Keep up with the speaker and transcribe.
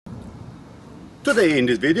Today in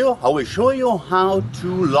this video I will show you how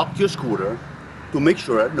to lock your scooter to make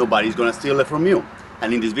sure nobody's gonna steal it from you.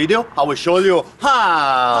 And in this video I will show you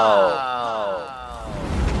how.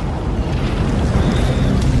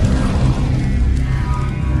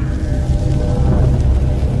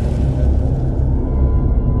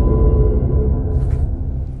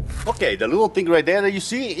 Okay, the little thing right there that you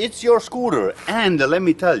see, it's your scooter. And let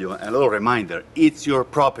me tell you, a little reminder, it's your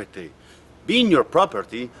property. Being your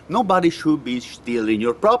property, nobody should be stealing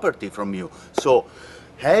your property from you. So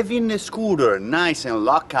having a scooter nice and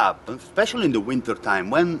locked up, especially in the winter time,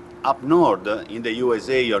 when up north in the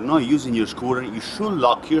USA you're not using your scooter, you should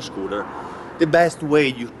lock your scooter the best way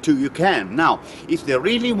you can. Now, if they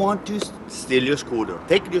really want to steal your scooter,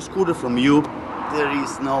 take your scooter from you, there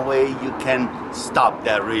is no way you can stop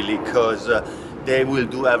that really, because they will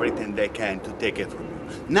do everything they can to take it from you.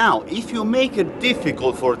 Now, if you make it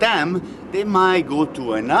difficult for them, they might go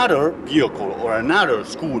to another vehicle or another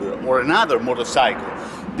scooter or another motorcycle.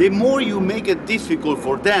 The more you make it difficult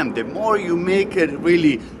for them, the more you make it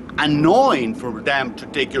really annoying for them to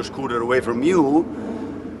take your scooter away from you,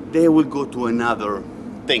 they will go to another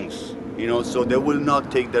things, so they will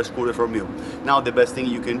not take their scooter from you. Now, the best thing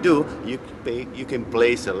you can do, you can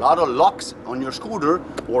place a lot of locks on your scooter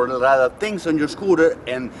or a lot of things on your scooter,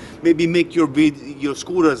 and maybe make your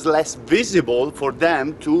scooters less visible for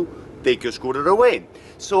them to take your scooter away.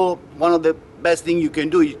 So one of the best thing you can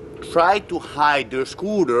do is try to hide your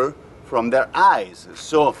scooter from their eyes.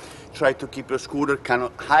 So try to keep your scooter kind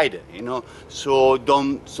of hidden, so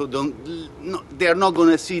they're not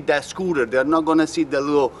gonna see that scooter, they're not gonna see the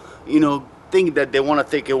little thing that they want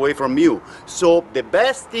to take away from you. So the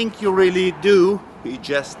best thing you really do is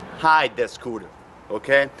just hide that scooter.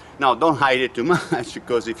 Okay, now don't hide it too much,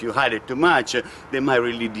 because if you hide it too much, they might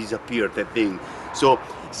really disappear, the thing. So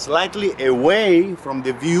slightly away from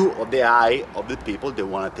the view of the eye of the people they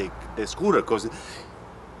want to take the scooter, because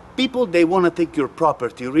people, they want to take your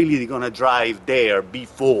property, really they're going to drive there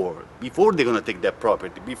before they're going to take that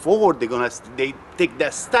property, before they take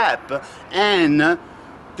that step and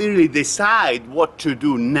they really decide what to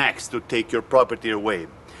do next to take your property away.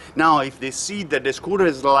 Now, if they see that the scooter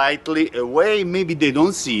is slightly away, maybe they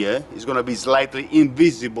don't see it, it's going to be slightly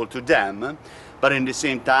invisible to them, but in the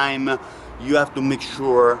same time you have to make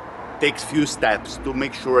sure, take few steps to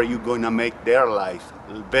make sure you're going to make their life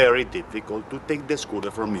very difficult to take the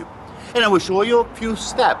scooter from you. And I will show you a few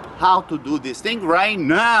steps how to do this thing right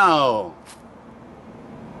now.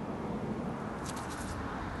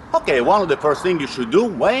 Okay, one of the first things you should do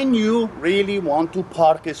when you really want to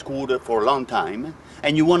park a scooter for a long time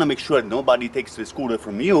and you want to make sure nobody takes the scooter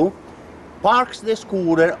from you, parks the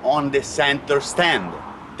scooter on the center stand.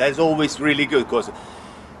 That's always really good, because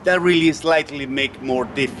that really slightly make more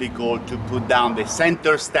difficult to put down the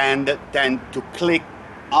center stand than to click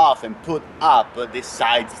off and put up the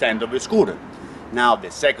side stand of the scooter. Now,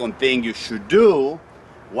 the second thing you should do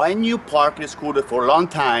when you park the scooter for a long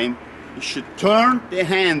time, you should turn the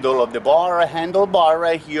handle of the handlebar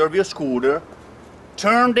right here of your scooter,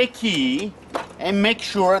 turn the key, and make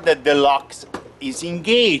sure that the lock is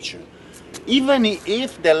engaged. Even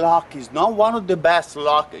if the lock is not one of the best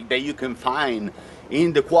locks that you can find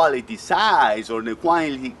in the quality size or the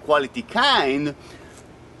quality kind,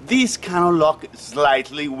 this kind of lock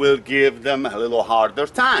slightly will give them a little harder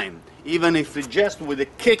time. Even if it's just with a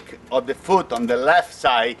kick of the foot on the left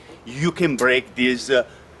side, you can break this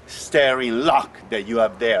steering lock that you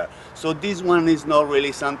have there. So this one is not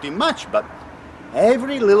really something much, but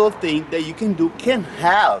every little thing that you can do can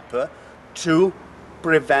help to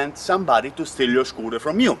prevent somebody to steal your scooter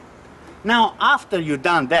from you. Now, after you've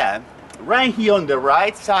done that, right here on the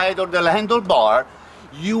right side of the handlebar,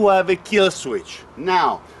 you have a kill switch.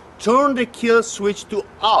 Now, turn the kill switch to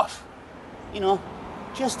off,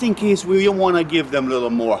 just in case we want to give them a little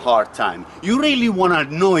more hard time. You really want to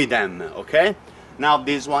annoy them, okay? Now,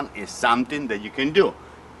 this one is something that you can do.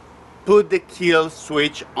 Put the kill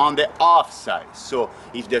switch on the off side. So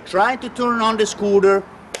if they're trying to turn on the scooter,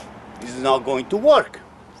 this is not going to work.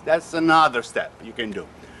 That's another step you can do.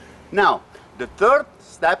 Now, the third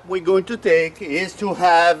step we're going to take is to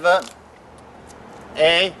have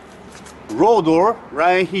a rotor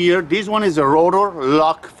right here. This one is a rotor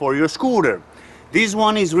lock for your scooter. This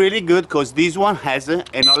one is really good because this one has an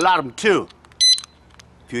alarm too.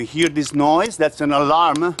 If you hear this noise, that's an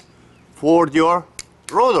alarm for your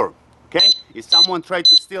rotor. Okay? If someone tries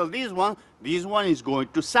to steal this one is going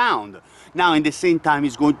to sound. Now, in the same time,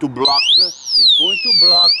 it's going to block the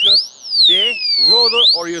rotor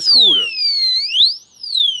or your scooter.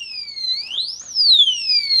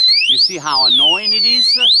 You see how annoying it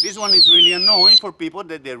is? This one is really annoying for people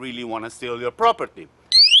that they really want to steal your property.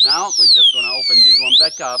 Now we're just gonna open this one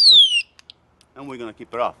back up and we're gonna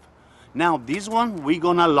keep it off. Now this one we're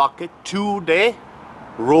gonna lock it to the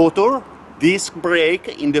rotor disc brake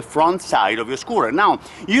in the front side of your scooter. Now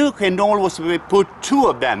you can always put two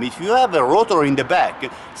of them. If you have a rotor in the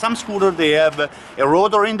back, some scooters they have a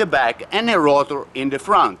rotor in the back and a rotor in the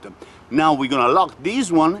front. Now we're gonna lock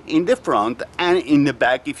this one in the front and in the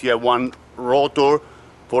back if you have one rotor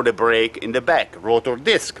for the brake in the back, rotor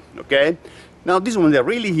disc, okay? Now this one they're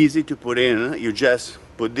really easy to put in. You just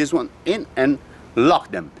put this one in and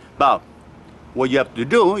lock them. But what you have to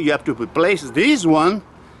do, you have to place this one.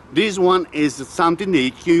 This one is something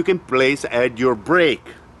that you can place at your brake.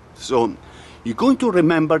 So you're going to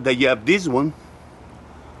remember that you have this one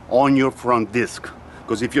on your front disc.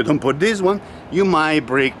 Because if you don't put this one, you might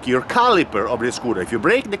break your caliper of the scooter. If you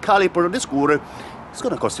break the caliper of the scooter, it's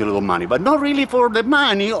going to cost you a little money. But not really for the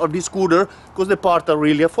money of the scooter, because the parts are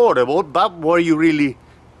really affordable. But what you really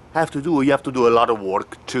have to do, you have to do a lot of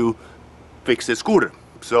work to fix the scooter.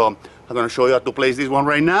 So I'm going to show you how to place this one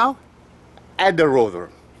right now at the rotor.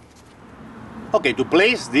 Okay, to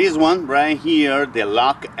place this one right here, the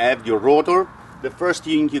lock at your rotor, the first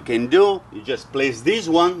thing you can do, you just place this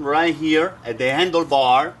one right here at the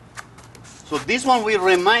handlebar. So this one will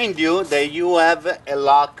remind you that you have a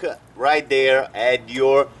lock right there at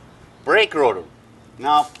your brake rotor.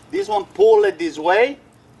 Now this one, pull it this way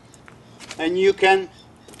and you can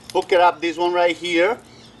hook it up, this one right here.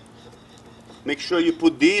 Make sure you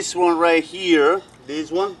put this one right here, this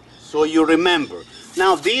one, so you remember.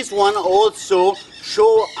 Now this one also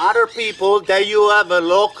show other people that you have a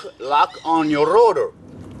lock on your rotor.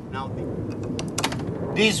 Now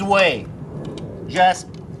this way, just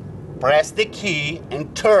press the key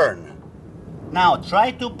and turn. Now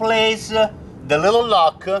try to place the little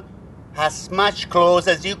lock as much close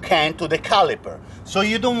as you can to the caliper. So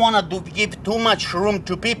you don't want to give too much room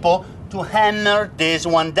to people to hammer this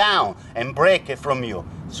one down and break it from you.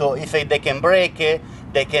 So if they can break it,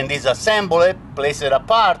 they can disassemble it, place it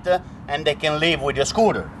apart, and they can leave with your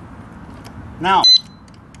scooter. Now,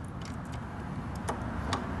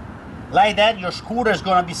 like that, your scooter is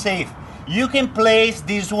gonna be safe. You can place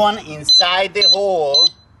this one inside the hole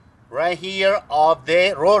right here of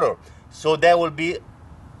the rotor. So that will be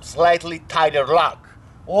slightly tighter lock.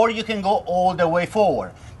 Or you can go all the way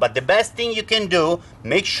forward. But the best thing you can do,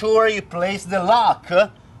 make sure you place the lock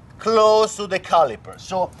close to the caliper.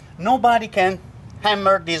 So nobody can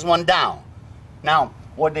hammer this one down. Now,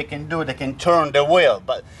 what they can do, they can turn the wheel.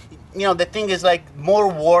 But, you know, the thing is like more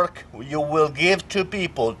work you will give to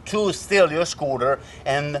people to steal your scooter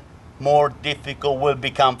and more difficult will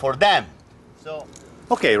become for them. So,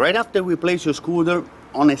 okay, right after we place your scooter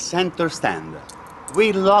on a center stand,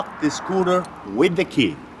 we lock the scooter with the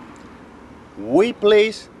key. We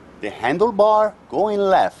place the handlebar going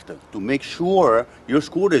left to make sure your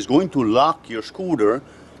scooter is going to lock your scooter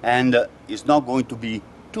and it's not going to be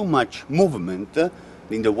too much movement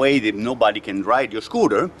in the way that nobody can ride your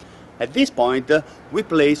scooter. At this point, we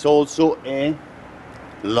place also a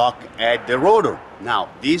lock at the rotor. Now,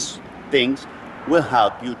 these things will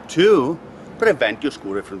help you to prevent your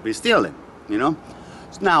scooter from being stolen, you know.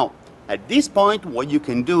 Now, at this point, what you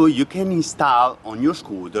can do, you can install on your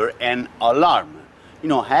scooter an alarm. You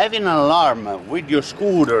know, having an alarm with your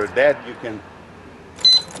scooter that you can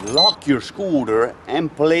lock your scooter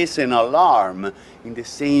and place an alarm in the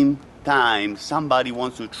same time somebody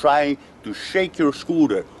wants to try to shake your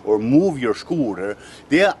scooter or move your scooter,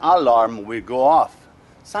 their alarm will go off.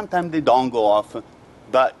 Sometimes they don't go off,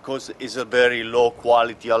 but because it's a very low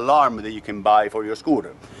quality alarm that you can buy for your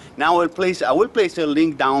scooter. Now I will place a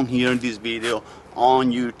link down here in this video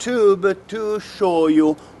on YouTube to show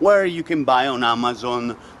you where you can buy on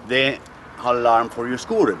Amazon the alarm for your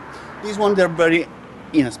scooter. These ones are very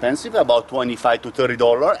inexpensive, about $25 to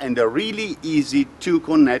 $30, and they're really easy to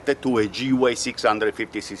connect to a G-Way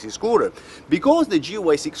 650cc scooter. Because the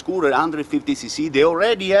G-Way 6 scooter 150cc, they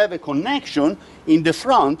already have a connection in the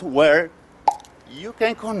front where you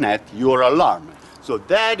can connect your alarm. So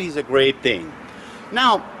that is a great thing.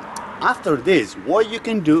 Now, after this, what you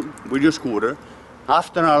can do with your scooter,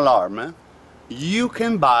 after an alarm, you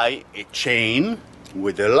can buy a chain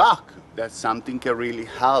with a lock. That's something can really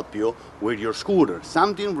help you with your scooter.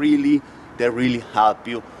 Something really that really help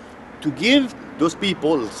you to give those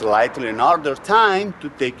people slightly another time to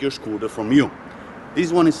take your scooter from you.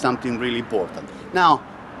 This one is something really important. Now,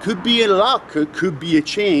 could be a lock, could be a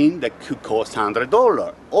chain that could cost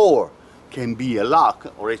 $100, or can be a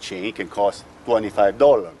lock or a chain can cost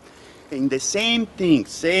 $25. In the same thing,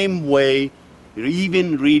 same way,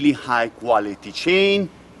 even really high quality chain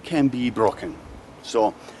can be broken.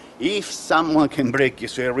 So if someone can break you,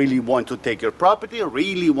 so you really want to take your property,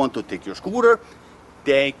 really want to take your scooter,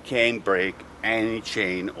 they can break any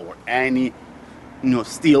chain or any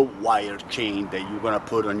steel wire chain that you're gonna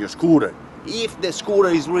put on your scooter. If the scooter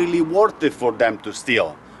is really worth it for them to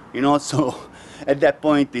steal, so at that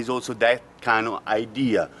point is also that kind of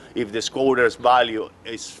idea. If the scooter's value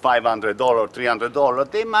is $500,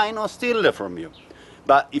 $300, they might not steal it from you.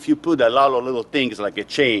 But if you put a lot of little things like a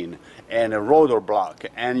chain and a rotor block,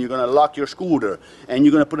 and you're gonna lock your scooter, and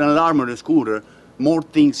you're gonna put an alarm on the scooter, more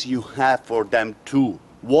things you have for them to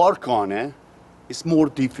work on it, it's more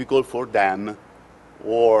difficult for them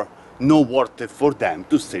or not worth it for them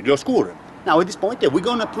to steal your scooter. Now at this point, we're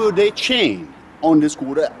gonna put a chain on the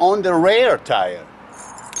scooter on the rear tire.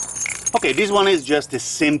 Okay, this one is just a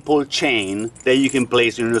simple chain that you can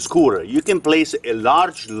place in your scooter. You can place a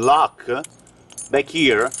large lock back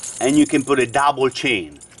here, and you can put a double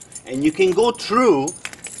chain. And you can go through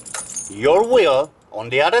your wheel on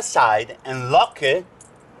the other side and lock it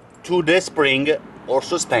to the spring or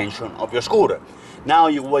suspension of your scooter.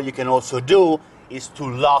 Now what you can also do is to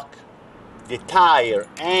lock the tire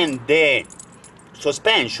and the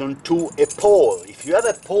suspension to a pole. If you have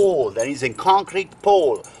a pole that is a concrete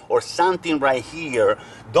pole or something right here,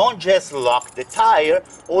 don't just lock the tire,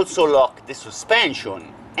 also lock the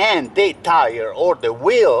suspension and the tire or the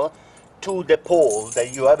wheel to the pole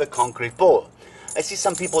that you have a concrete pole. I see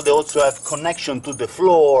some people, they also have connection to the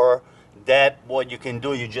floor. That what you can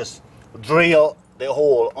do, you just drill the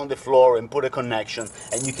hole on the floor and put a connection,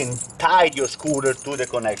 and you can tie your scooter to the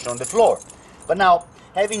connection on the floor. But now,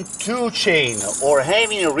 having two chains or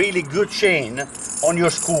having a really good chain on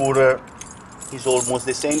your scooter is almost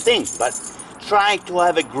the same thing. But try to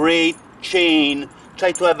have a great chain,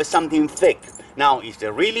 try to have something thick. Now, if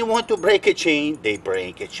they really want to break a chain, they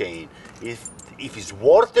break a chain. If it's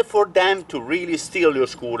worth it for them to really steal your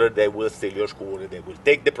scooter, they will steal your scooter, they will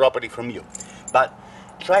take the property from you. But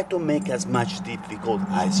try to make as much difficult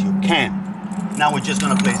as you can. Now we're just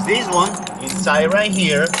gonna place this one inside right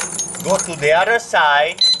here, go to the other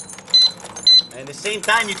side, and at the same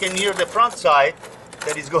time you can hear the front side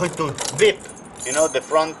that is going to beep. The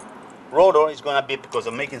front rotor is gonna beep because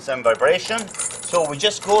I'm making some vibration. So we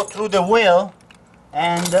just go through the wheel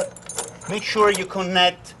and make sure you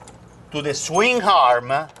connect to the swing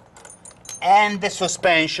arm and the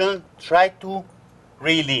suspension. Try to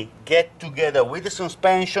really get together with the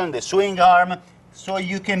suspension, the swing arm, so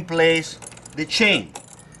you can place the chain.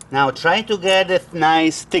 Now try to get a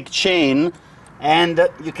nice thick chain, and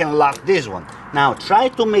you can lock this one. Now try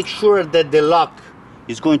to make sure that the lock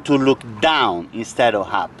is going to look down instead of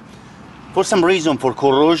up. For some reason, for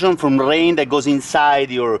corrosion from rain that goes inside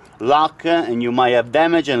your lock, and you might have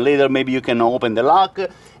damage, and later maybe you can open the lock.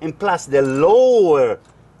 And plus, the lower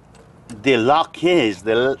the lock is,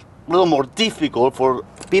 the little more difficult for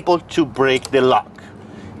people to break the lock.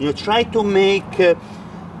 Try to make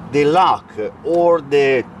the lock or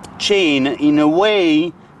the chain in a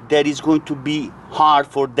way that is going to be hard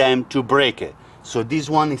for them to break it. So this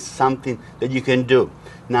one is something that you can do.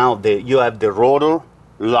 Now you have the rotor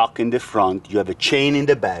lock in the front, you have a chain in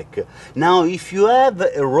the back. Now if you have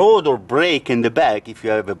a rotor brake in the back, if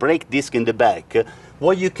you have a brake disc in the back,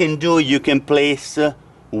 what you can do, you can place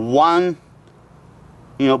one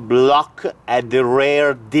block at the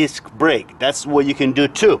rear disc brake. That's what you can do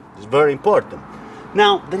too. It's very important.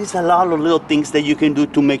 Now there is a lot of little things that you can do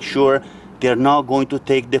to make sure they're not going to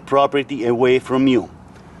take the property away from you.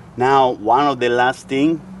 Now one of the last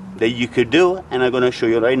things that you could do, and I'm going to show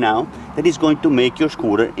you right now, that is going to make your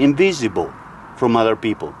scooter invisible from other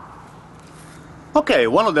people. Okay,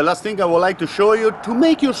 one of the last things I would like to show you to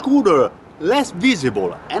make your scooter less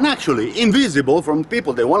visible and actually invisible from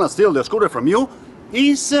people that want to steal the scooter from you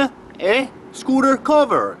is a scooter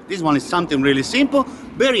cover. This one is something really simple,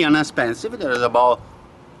 very inexpensive. There is about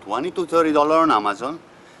 $20 to $30 on Amazon.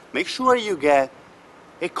 Make sure you get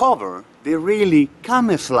a cover that really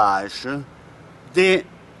camouflage the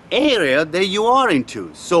area that you are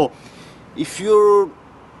into. So if you're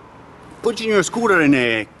putting your scooter in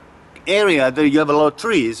an area that you have a lot of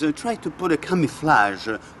trees, try to put a camouflage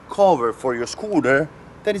cover for your scooter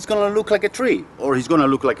that is going to look like a tree, or it's going to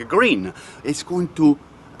look like a green. It's going to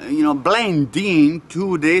blend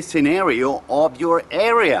into the scenario of your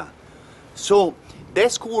area. So the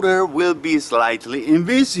scooter will be slightly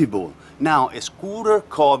invisible. Now, a scooter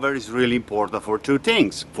cover is really important for two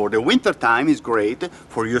things. For the winter time, it's great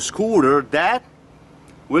for your scooter that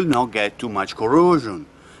will not get too much corrosion.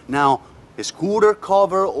 Now, The scooter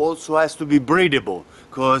cover also has to be breathable,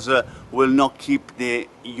 because will not keep the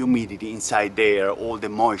humidity inside there, all the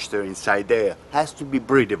moisture inside there. Has to be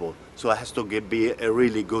breathable, so it has to be a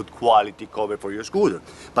really good quality cover for your scooter.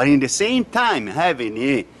 But in the same time, having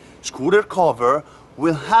a scooter cover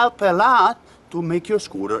will help a lot to make your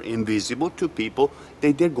scooter invisible to people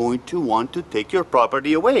that they're going to want to take your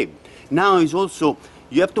property away. Now is also,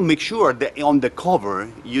 you have to make sure that on the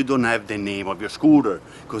cover you don't have the name of your scooter,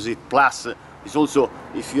 because it plus it's also,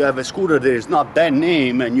 if you have a scooter that is not that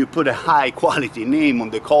name and you put a high quality name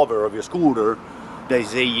on the cover of your scooter, there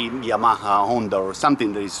is a Yamaha, Honda or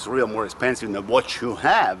something that is real more expensive than what you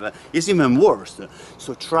have, it's even worse.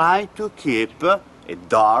 So try to keep a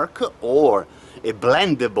dark or a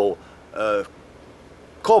blendable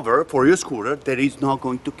cover for your scooter that is not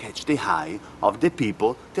going to catch the eye of the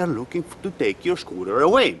people that are looking to take your scooter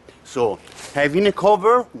away. So having a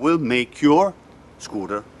cover will make your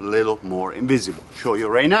scooter a little more invisible. Show you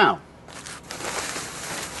right now.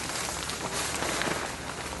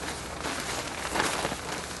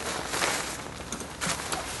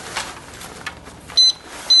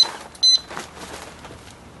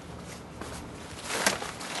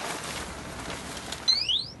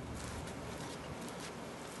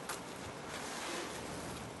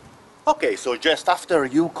 Okay, so just after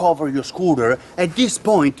you cover your scooter, at this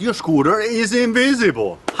point your scooter is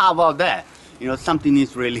invisible. How about that? You know, something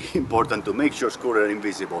is really important to make your scooter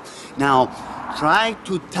invisible. Now, try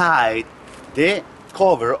to tie the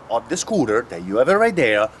cover of the scooter that you have right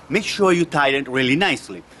there. Make sure you tie it really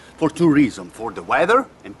nicely. For two reasons. For the weather,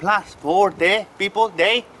 and plus for the people,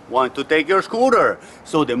 they want to take your scooter.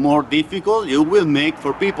 So the more difficult you will make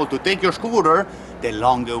for people to take your scooter, the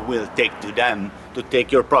longer it will take to them to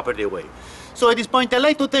take your property away. So at this point, I'd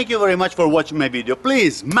like to thank you very much for watching my video.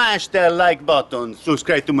 Please smash that like button,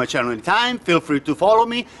 subscribe to my channel anytime, feel free to follow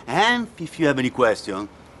me, and if you have any questions,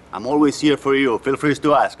 I'm always here for you. Feel free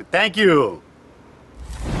to ask. Thank you.